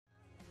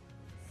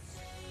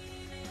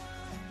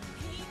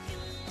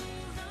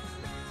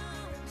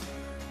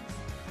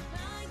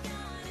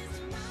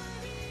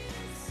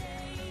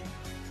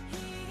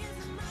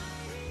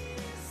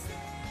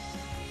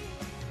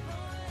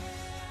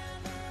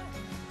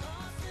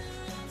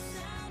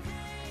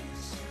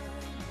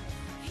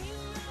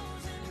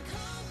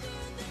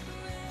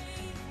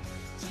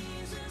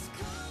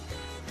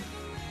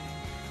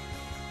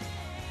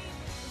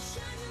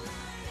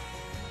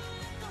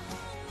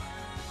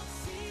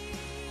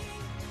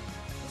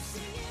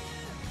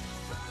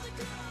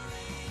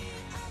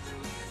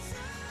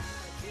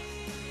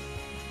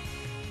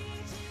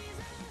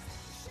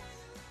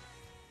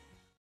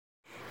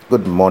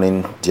Good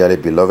morning, dearly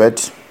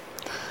beloved,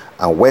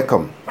 and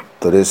welcome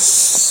to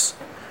this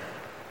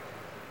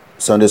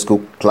Sunday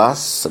school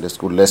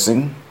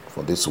lesson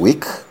for this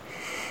week,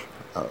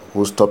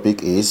 whose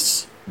topic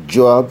is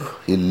Joab,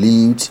 he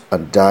lived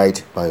and died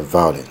by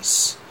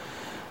violence.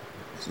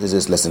 This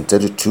is lesson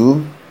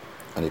 32,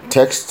 and the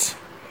text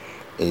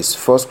is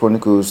 1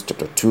 Chronicles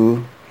chapter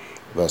 2,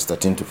 verse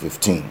 13 to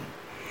 15.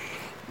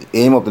 The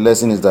aim of the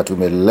lesson is that we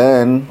may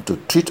learn to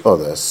treat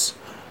others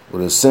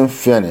with the same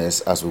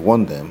fairness as we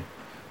want them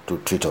to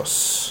treat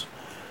us.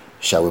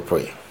 Shall we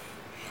pray?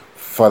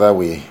 Father,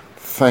 we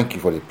thank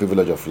you for the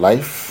privilege of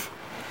life.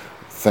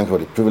 Thank you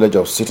for the privilege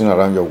of sitting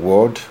around your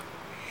word.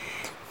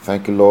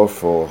 Thank you, Lord,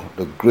 for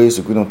the grace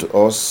you give unto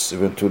us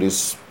even through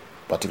this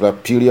particular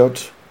period.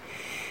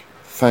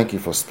 Thank you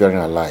for sparing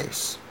our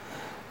lives.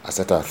 I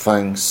set our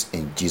thanks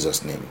in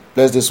Jesus' name.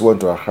 Bless this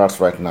word to our hearts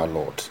right now,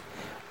 Lord,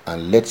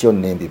 and let your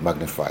name be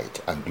magnified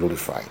and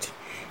glorified,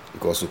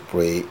 because we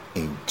pray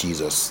in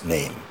Jesus'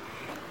 name.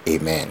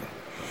 Amen.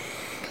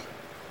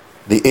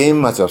 The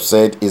aim, as I've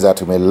said, is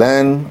that we may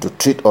learn to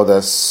treat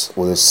others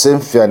with the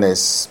same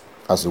fairness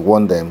as we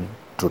want them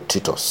to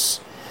treat us.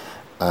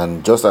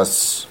 And just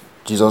as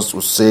Jesus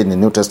would say in the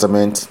New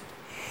Testament,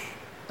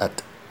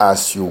 that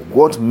as you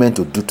want men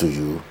to do to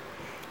you,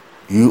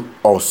 you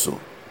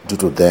also do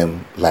to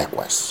them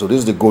likewise. So this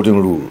is the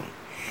golden rule.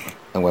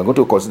 And we're going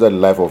to consider the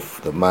life of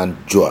the man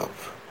Joab,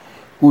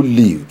 who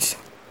lived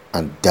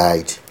and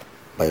died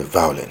by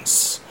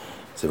violence.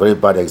 It's a very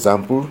bad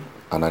example,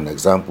 and an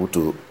example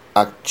to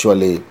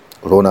actually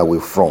run away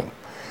from.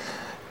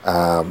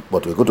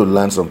 But we're going to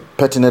learn some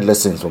pertinent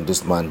lessons from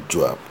this man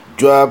Joab.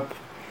 Joab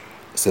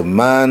is a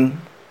man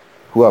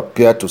who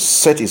appeared to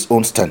set his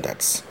own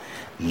standards,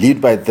 lived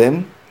by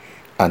them,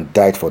 and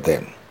died for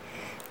them.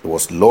 He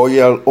was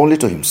loyal only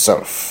to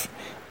himself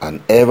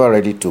and ever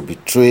ready to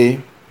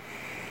betray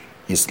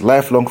his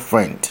lifelong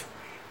friend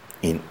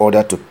in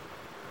order to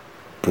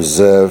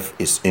preserve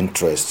his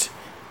interest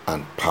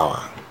and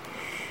power.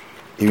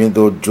 Even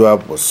though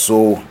Joab was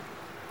so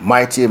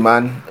mighty a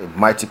man, a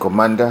mighty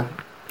commander,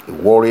 a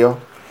warrior,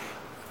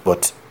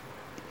 but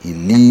he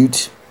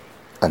lived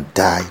and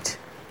died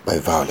by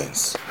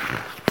violence.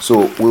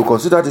 So we'll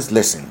consider these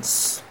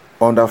lessons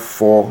under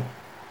four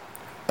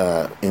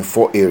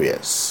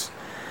areas.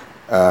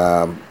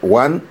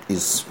 One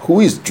is, who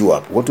is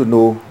Joab? We want to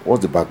know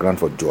what's the background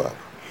for Joab.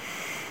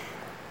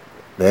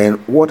 Then,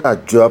 what are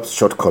Joab's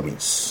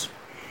shortcomings?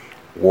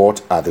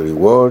 What are the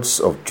rewards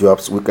of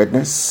Joab's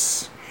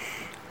wickedness?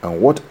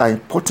 And what are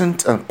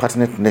important and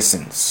pertinent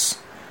lessons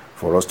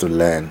for us to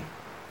learn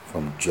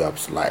from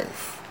Joab's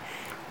life?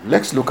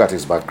 Let's look at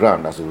his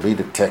background as we read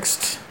the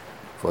text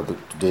for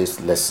today's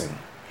lesson.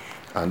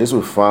 And this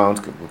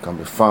can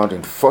be found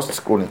in 1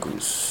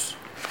 Chronicles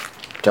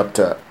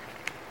chapter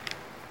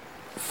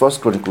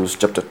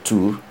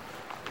 2,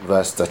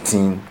 verse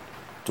 13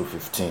 to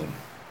 15,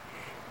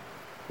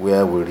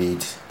 where we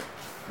read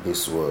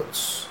these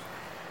words.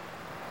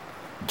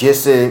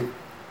 Jesse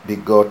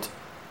begot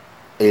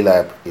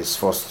Eliab his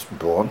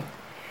firstborn,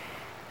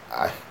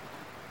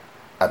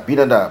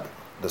 Abinadab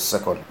the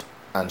second,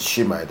 and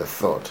Shimei the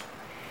third,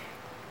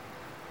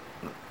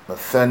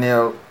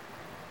 Nathaniel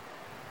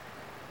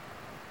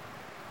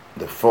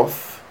the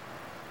fourth,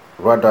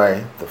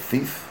 Radai the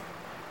fifth,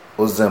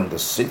 Ozem the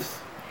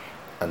sixth,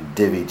 and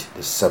David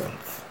the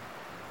seventh.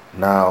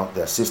 Now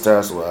their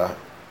sisters were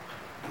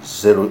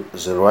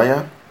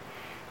Zeruiah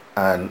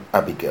and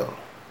Abigail.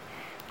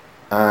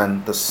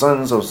 And the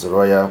sons of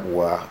Zeruiah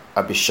were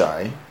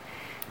Abishai,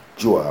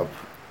 Joab,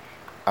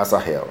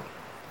 Asahel,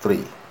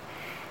 3.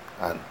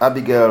 And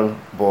Abigail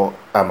bore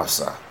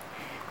Amasa.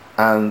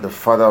 And the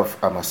father of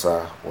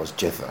Amasa was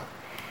Jether,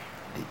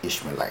 the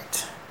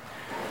Ishmaelite.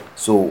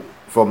 So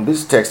from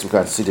this text we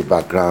can see the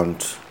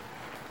background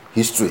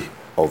history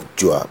of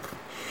Joab.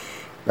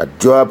 That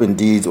Joab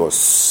indeed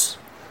is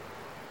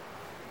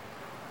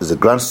the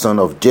grandson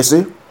of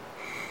Jesse,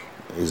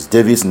 is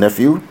David's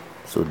nephew.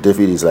 So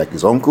David is like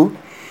his uncle,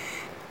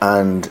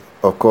 and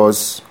of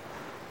course,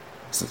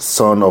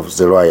 son of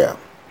Zeruiah.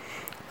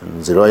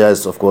 And Zeruiah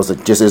is of course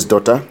Jesse's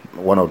daughter,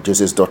 one of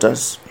Jesse's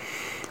daughters.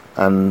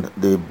 And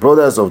the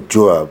brothers of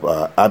Joab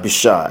are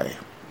Abishai,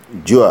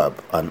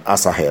 Joab, and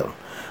Asahel.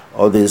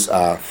 All these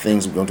are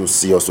things we're going to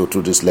see also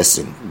through this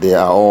lesson. They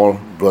are all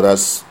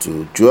brothers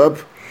to Joab.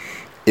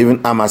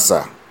 Even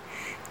Amasa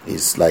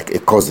is like a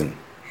cousin.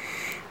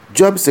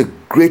 Joab is a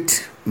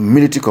great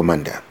military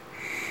commander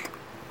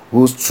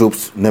whose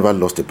troops never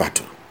lost a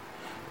battle.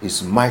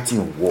 He's mighty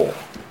in war.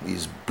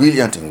 He's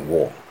brilliant in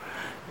war.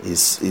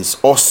 He's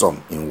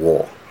awesome in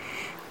war.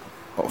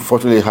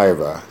 Unfortunately,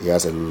 however, he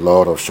has a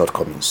lot of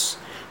shortcomings.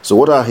 So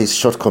what are his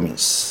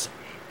shortcomings?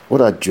 What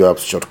are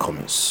Joab's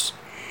shortcomings?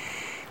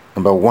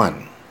 Number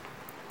one,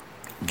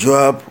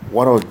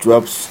 one of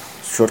Joab's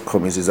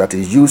shortcomings is that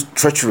he used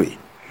treachery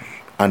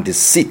and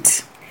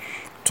deceit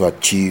to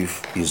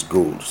achieve his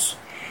goals.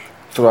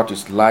 Throughout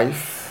his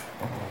life,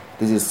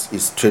 this is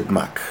his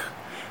trademark.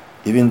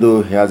 Even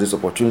though he has this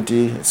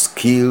opportunity,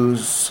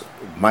 skills,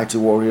 mighty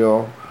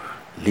warrior,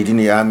 leading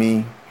the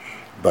army,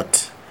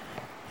 but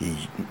he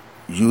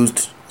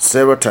used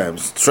several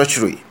times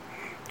treachery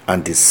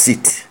and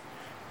deceit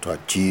to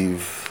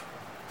achieve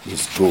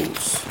his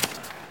goals.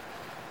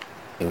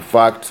 In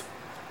fact,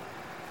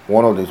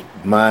 one of the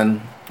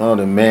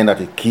men that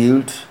he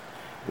killed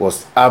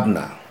was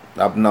Abner.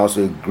 Abner was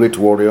a great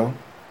warrior,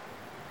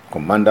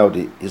 commander of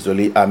the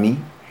Israeli army,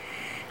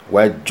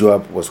 while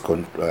Joab was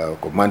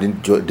commanding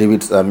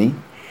David's army.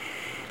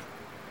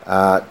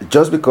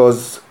 Just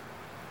because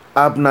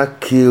Abner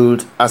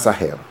killed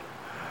Asahel,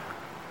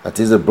 that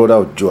is the brother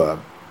of Joab,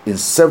 in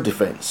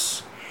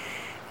self-defense,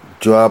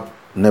 Joab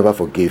never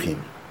forgave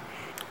him,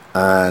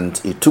 and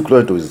he took law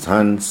into his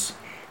hands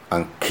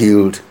and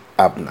killed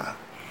Abner.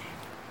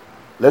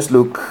 Let's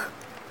look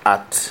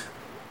at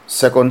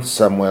 2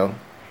 Samuel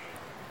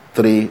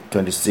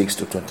 3:26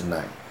 to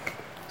 29.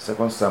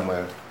 2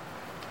 Samuel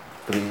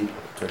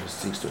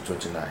 3:26 to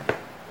 29.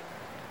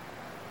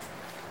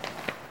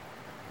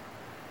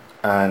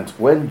 And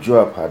when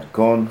Joab had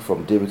gone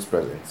from David's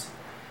presence,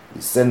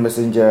 he sent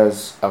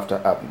messengers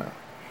after Abner,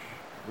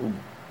 who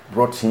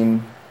brought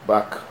him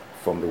back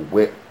from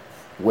the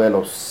well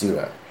of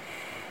Sirah,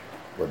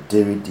 but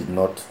David did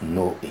not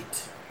know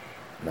it.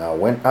 Now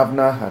when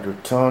Abner had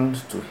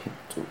returned to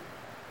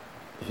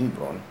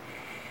Hebron,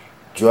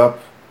 Joab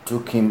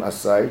took him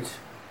aside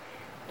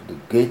to the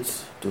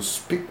gate to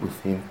speak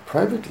with him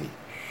privately,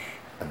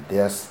 and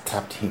there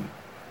stabbed him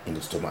in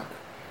the stomach,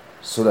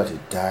 so that he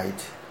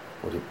died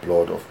with the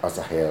blood of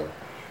Asahel,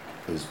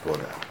 his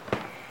brother.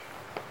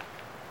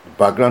 The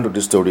background of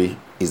this story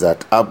is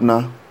that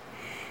Abner,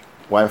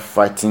 while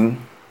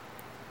fighting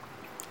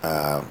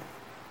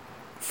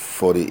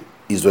for the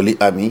Israeli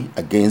army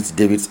against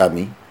David's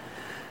army,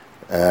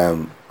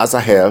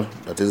 Asahel,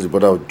 that is the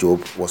brother of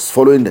Joab, was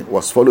following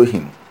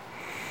him,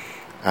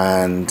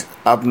 and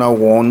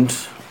Abner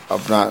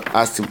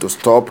asked him to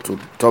stop, to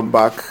turn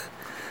back.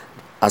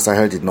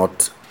 Asahel did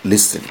not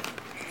listen,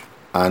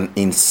 and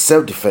in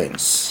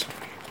self-defense,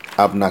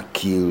 Abner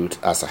killed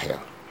Asahel.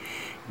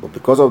 But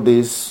because of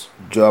this,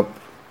 Joab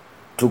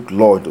took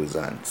law into his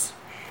hands,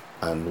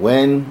 and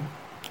when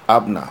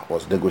Abner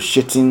was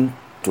negotiating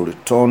to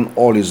return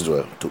all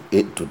Israel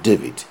to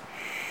David,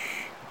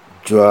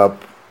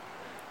 Joab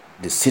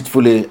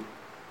deceitfully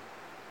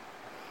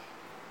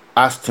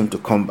asked him to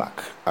come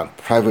back, and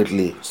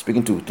privately,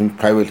 speaking to him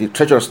privately,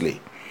 treacherously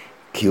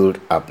killed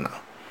Abner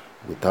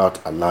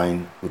without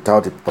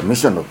the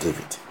permission of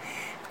David.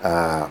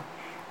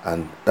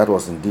 And that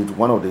was indeed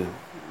one of the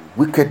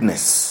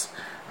wickedness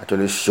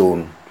actually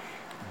shown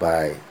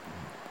by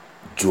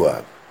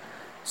Joab.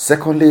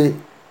 Secondly,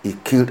 he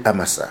killed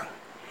Amasa.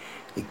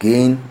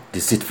 Again,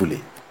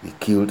 deceitfully, he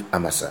killed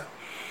Amasa.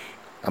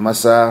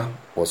 Amasa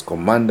was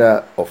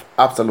commander of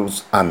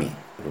Absalom's army.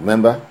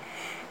 Remember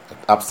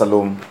that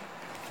Absalom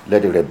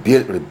led a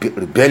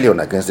rebellion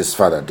against his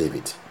father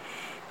David,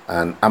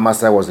 and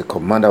Amasa was the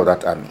commander of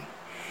that army.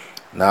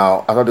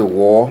 Now, after the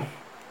war,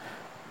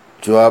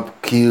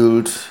 Joab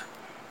killed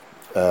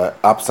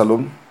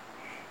Absalom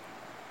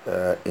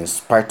in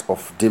spite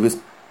of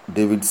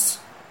David's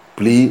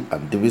plea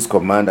and David's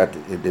command that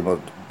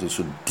they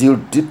should deal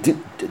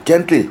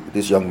gently with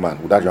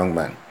that young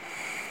man.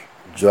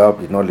 Joab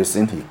did not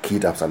listen. He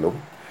killed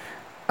Absalom,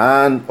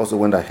 and also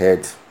went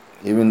ahead,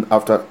 even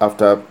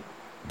after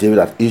David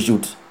had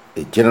issued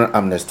a general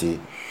amnesty,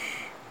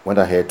 went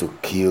ahead to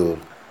kill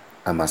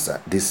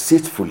Amasa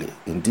deceitfully.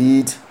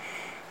 Indeed,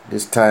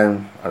 this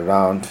time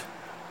around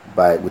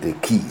with a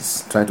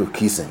kiss, trying to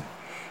kiss him,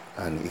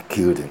 and he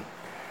killed him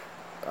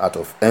out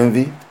of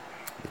envy,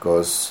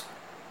 because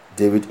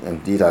David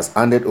indeed has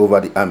handed over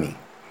the army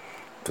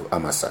to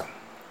Amasa.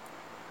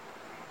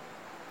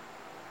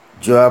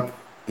 Joab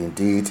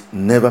indeed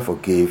never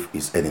forgave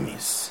his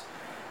enemies.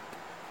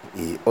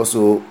 He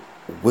also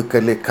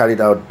wickedly carried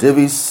out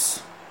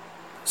David's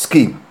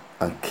scheme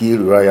and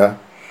killed Uriah,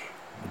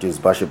 which is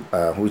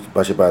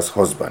Bathsheba's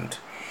husband.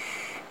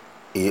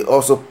 He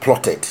also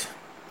plotted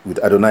with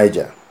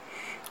Adonijah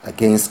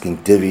against King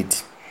David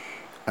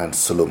and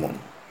Solomon.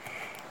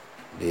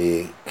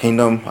 The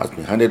kingdom has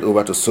been handed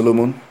over to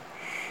Solomon,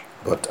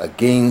 but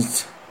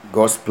against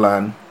God's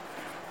plan,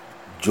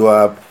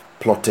 Joab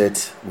plotted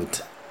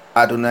with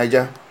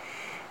Adonijah,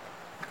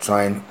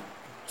 trying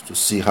to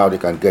see how they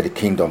can get the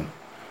kingdom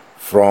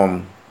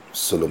from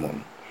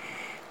Solomon.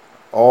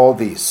 All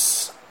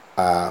these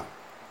are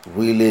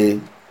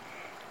really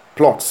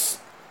plots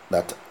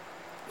that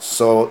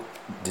saw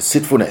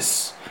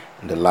deceitfulness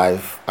in the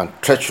life and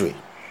treachery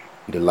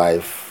in the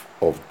life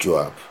of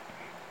Joab.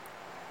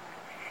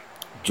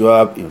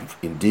 Joab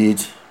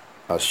indeed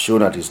has shown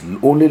that he's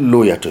only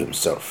loyal to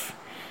himself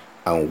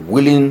and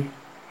willing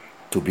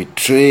to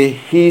betray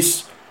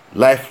his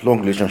lifelong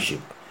relationship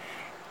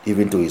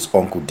even to his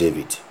uncle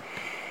David,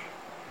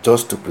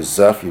 just to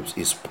preserve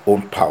his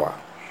own power.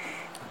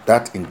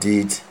 That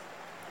indeed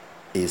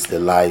is the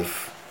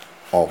life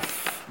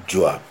of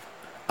Joab.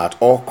 At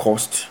all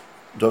cost,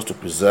 just to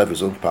preserve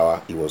his own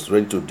power, he was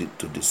ready to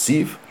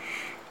deceive.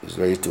 He was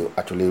ready to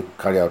actually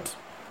carry out,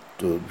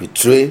 to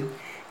betray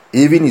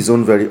even his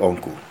own very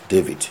uncle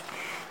David.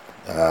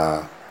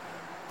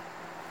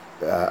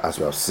 as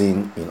we have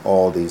seen in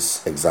all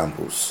these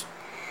examples.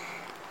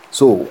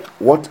 So,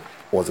 what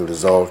was the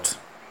result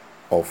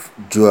of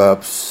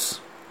Joab's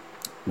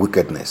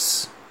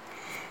wickedness?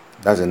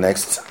 That's the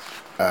next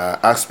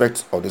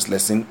aspect of this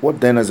lesson.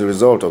 What then is the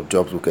result of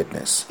Joab's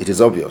wickedness? It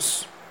is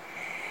obvious.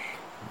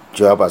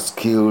 Joab has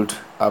killed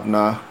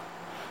Abner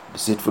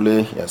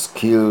deceitfully. He has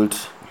killed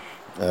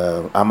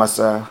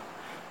Amasa.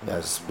 He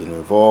has been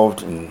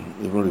involved in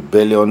even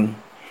rebellion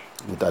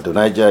with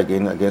Adonijah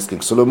against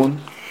King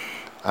Solomon.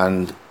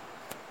 And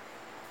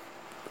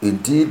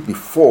indeed,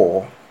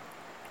 before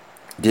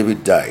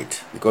David died,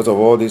 because of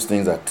all these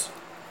things that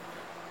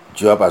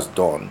Joab has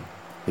done,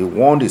 he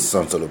warned his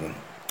son Solomon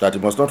that he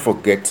must not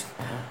forget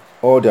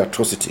all the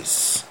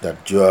atrocities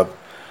that Joab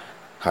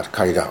had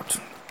carried out,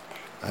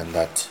 and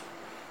that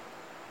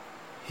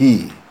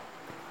he,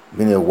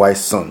 being a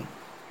wise son,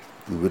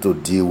 will be able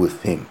to deal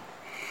with him.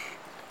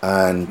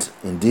 And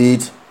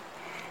indeed,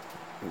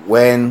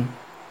 when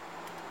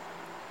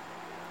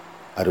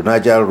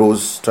Adonijah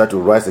tried to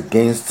rise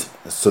against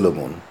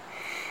Solomon,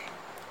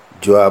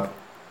 Joab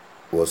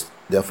was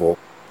therefore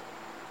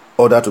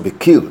ordered to be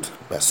killed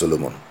by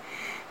Solomon.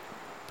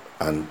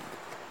 And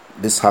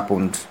this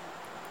happened,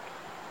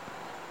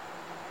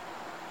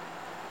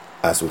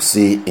 as we'll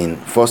see in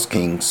 1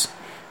 Kings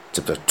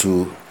chapter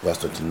 2, verse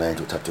 29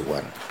 to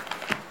 31.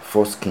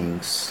 1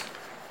 Kings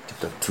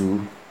chapter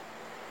 2,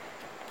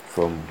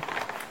 from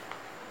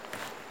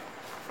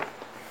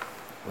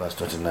verse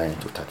 29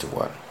 to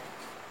 31.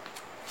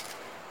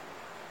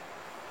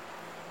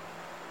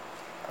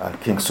 And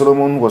King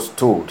Solomon was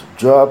told,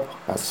 Joab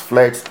has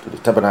fled to the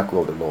tabernacle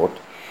of the Lord.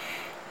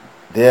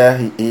 There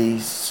he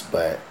is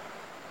by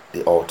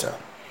the altar.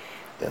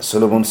 Then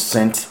Solomon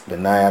sent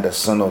Benaiah the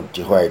son of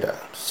Jehoiada,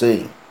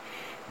 saying,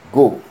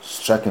 Go,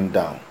 strike him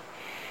down.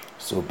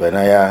 So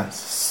Benaiah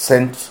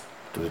went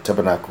to the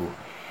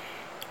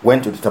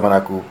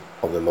tabernacle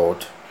of the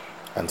Lord,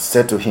 and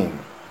said to him,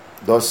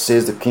 Thus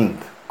says the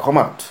king, Come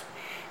out.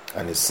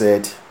 And he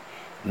said,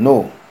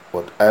 No,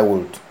 but I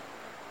will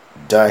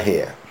die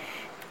here.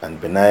 And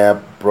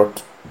Benaiah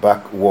brought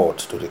back word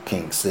to the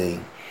king,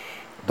 saying,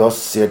 Thus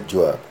said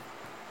Joab,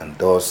 and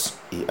thus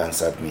he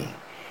answered me.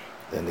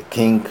 Then the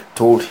king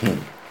told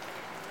him,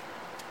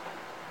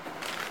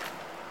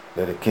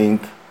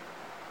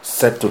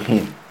 said to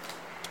him,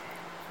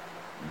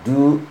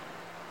 Do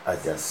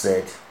as I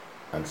said,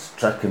 and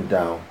strike him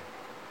down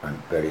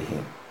and bury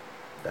him,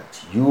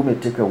 that you may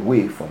take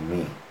away from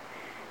me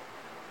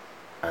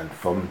and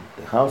from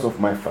the house of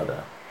my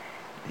father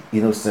the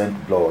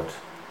innocent blood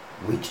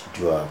which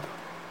Joab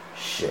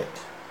shed.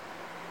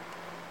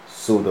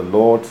 So the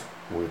Lord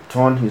will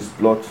turn his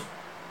blood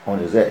on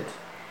his head,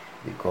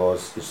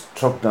 because he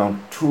struck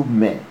down 2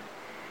 men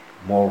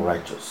more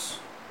righteous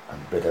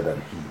and better than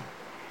he,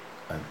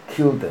 and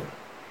killed them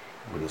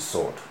with a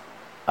sword,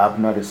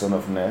 Abner the son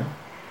of Ner,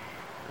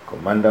 the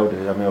commander of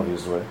the army of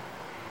Israel,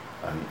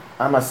 and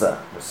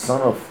Amasa the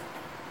son of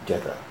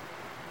Jether,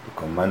 the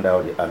commander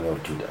of the army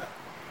of Judah,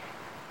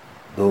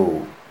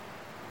 though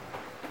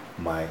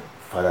my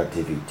father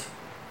David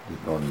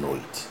did not know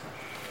it.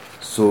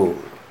 So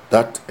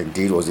that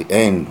indeed was the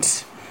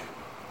end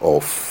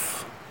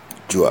of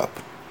Joab,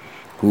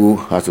 who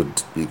had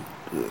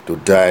to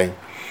die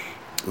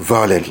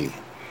violently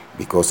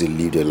because he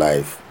lived a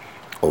life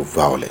of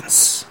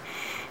violence.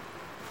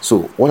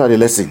 So what are the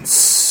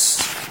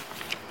lessons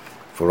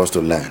for us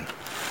to learn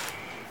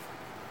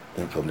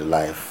from the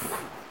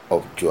life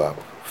of Joab?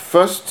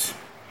 First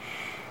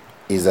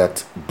is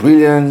that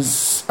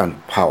brilliance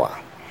and power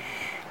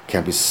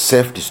can be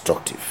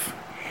self-destructive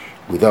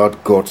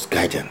without God's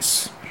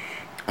guidance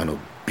and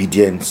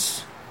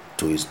obedience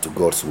to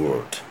God's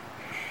word.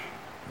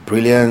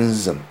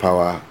 Brilliance and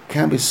power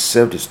can be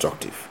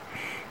self-destructive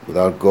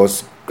without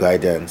God's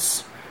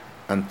guidance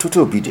and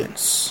total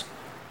obedience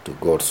to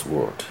God's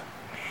word.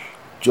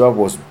 Joab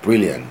was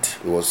brilliant,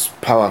 he was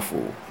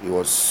powerful, he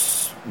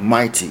was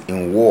mighty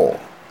in war,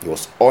 he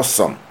was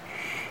awesome,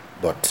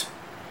 but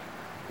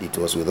it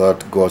was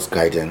without God's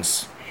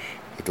guidance,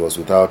 it was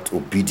without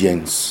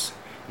obedience,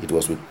 it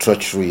was with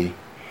treachery,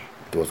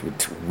 it was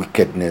with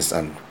wickedness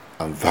and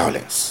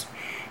violence.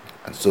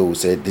 And so we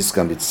said this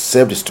can be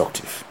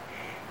self-destructive.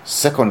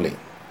 Secondly,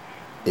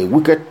 a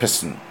wicked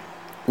person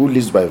who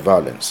lives by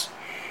violence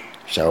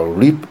shall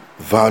reap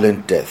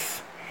violent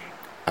death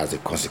as a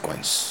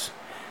consequence.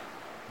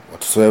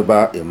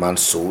 Whatsoever a man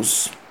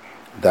sows,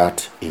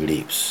 that he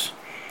reaps.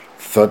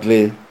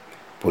 Thirdly,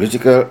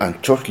 political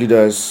and church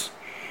leaders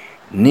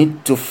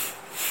need to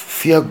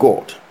fear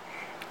God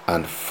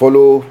and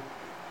follow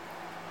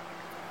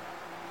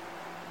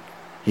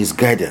his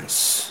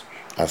guidance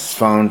as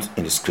found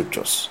in the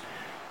scriptures,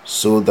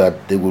 so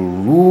that they will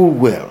rule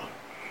well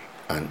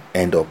and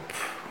end up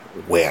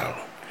well.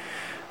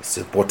 It's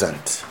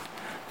important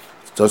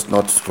just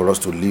not for us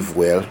to live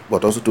well,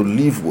 but also to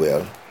live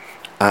well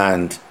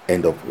and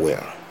end up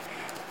well.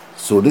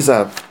 So these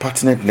are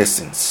pertinent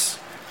lessons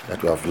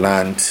that we have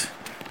learned,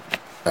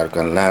 that we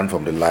can learn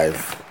from the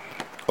life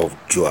of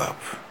Joab.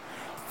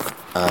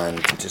 And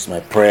it is my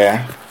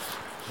prayer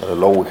that the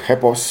Lord will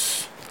help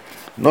us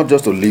not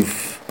just to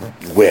live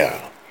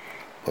well,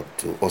 but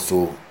to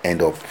also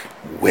end up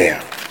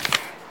well,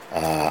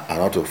 and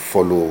not to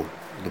follow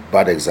the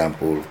bad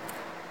example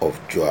of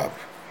Joab.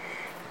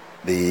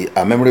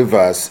 Our memory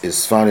verse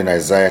is found in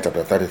Isaiah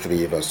chapter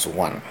 33, verse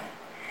 1.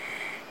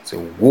 It's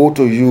woe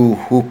to you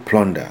who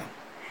plunder,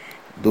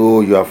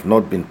 though you have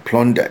not been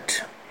plundered,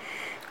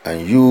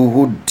 and you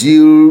who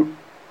deal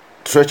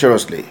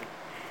treacherously,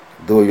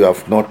 though you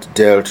have not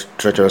dealt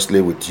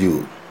treacherously with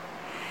you.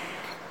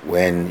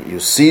 When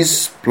you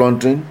cease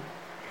plundering,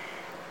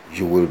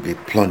 you will be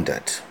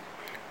plundered.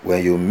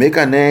 When you make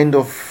an end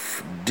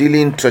of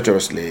dealing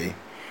treacherously,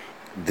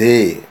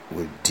 they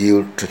will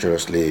deal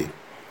treacherously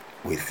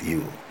with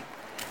you.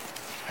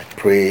 I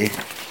pray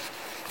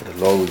that the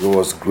Lord will give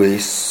us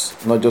grace,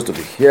 not just to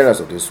be hearers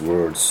of these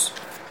words,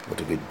 but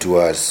to be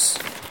doers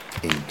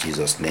in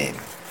Jesus' name.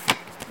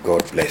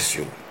 God bless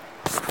you.